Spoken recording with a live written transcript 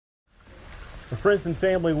Friends and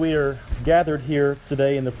family, we are gathered here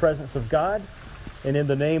today in the presence of God and in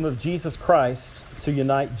the name of Jesus Christ to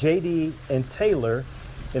unite JD and Taylor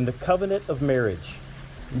in the covenant of marriage.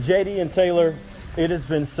 JD and Taylor, it has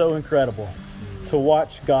been so incredible to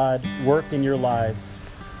watch God work in your lives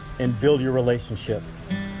and build your relationship.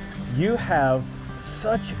 You have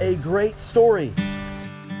such a great story.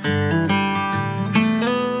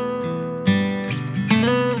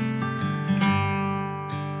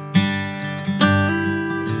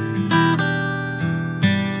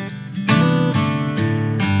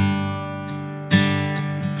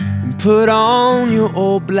 Put on your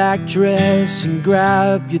old black dress and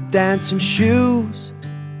grab your dancing shoes.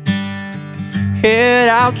 Head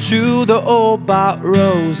out to the old Bot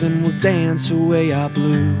Rose and we'll dance away our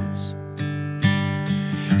blues.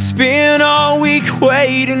 Spend all week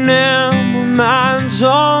waiting and my mind's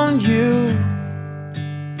on you.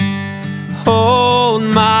 Hold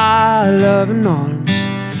my loving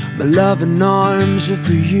arms are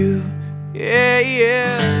for you. Yeah,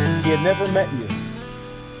 yeah. He had never met you,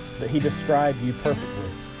 but he described you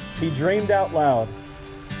perfectly. He dreamed out loud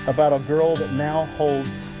about a girl that now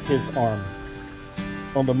holds his arm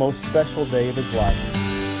on the most special day of his life.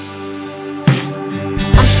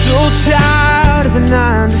 I'm so tired of the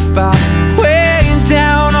 9 to 5 weighing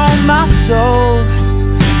down on my soul.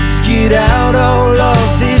 Let's get out all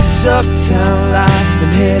of this uptown life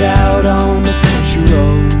and head out on the country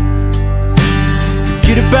road.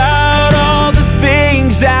 Forget about all the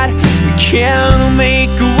things that we can't make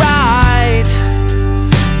right.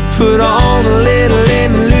 Put on a little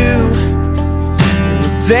Emmylou and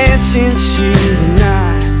we'll dance into the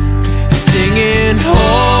night, singing,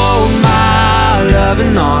 hold my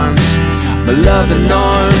loving arms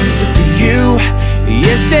are for you.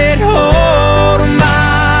 Yes, said, hold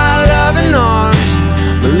my loving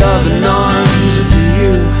arms are for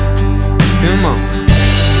you. Come on.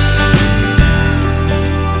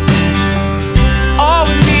 All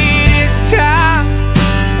we need is time.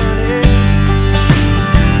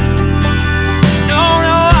 No,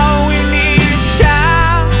 all we need is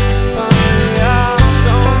time.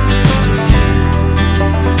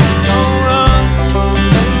 Don't run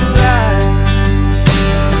back.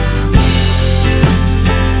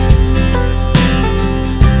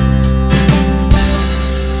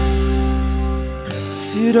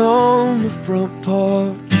 Sit on the front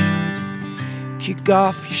porch, kick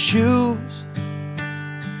off your shoes.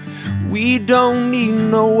 We don't need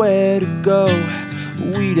nowhere to go,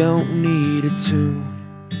 we don't need a tune.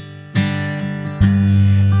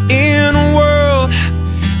 In a world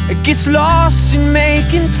that gets lost in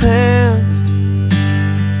making plans,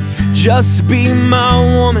 just be my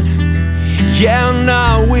woman, yeah, and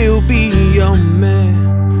I will be your man.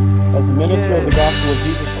 As a minister of the gospel of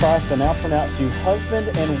Jesus Christ, I now pronounce you husband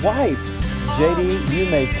and wife. JD, you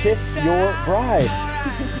may kiss your bride.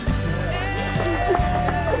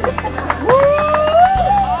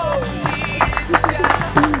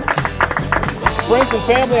 Friends and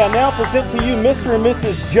family, I now present to you Mr. and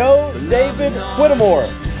Mrs. Joe David Whittemore.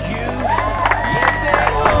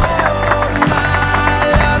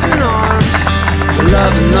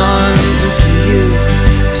 Loving arms are for you,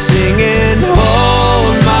 singing,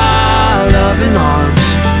 hold my loving arms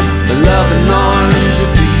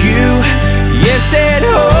are for you. Yes, said,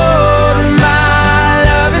 hold my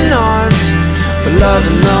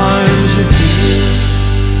loving arms are for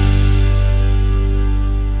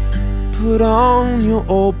you. Put on your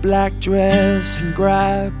old black dress and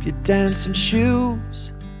grab your dancing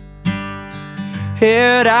shoes.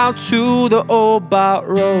 Head out to the old Bot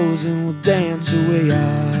Rose and we'll dance away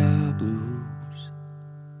our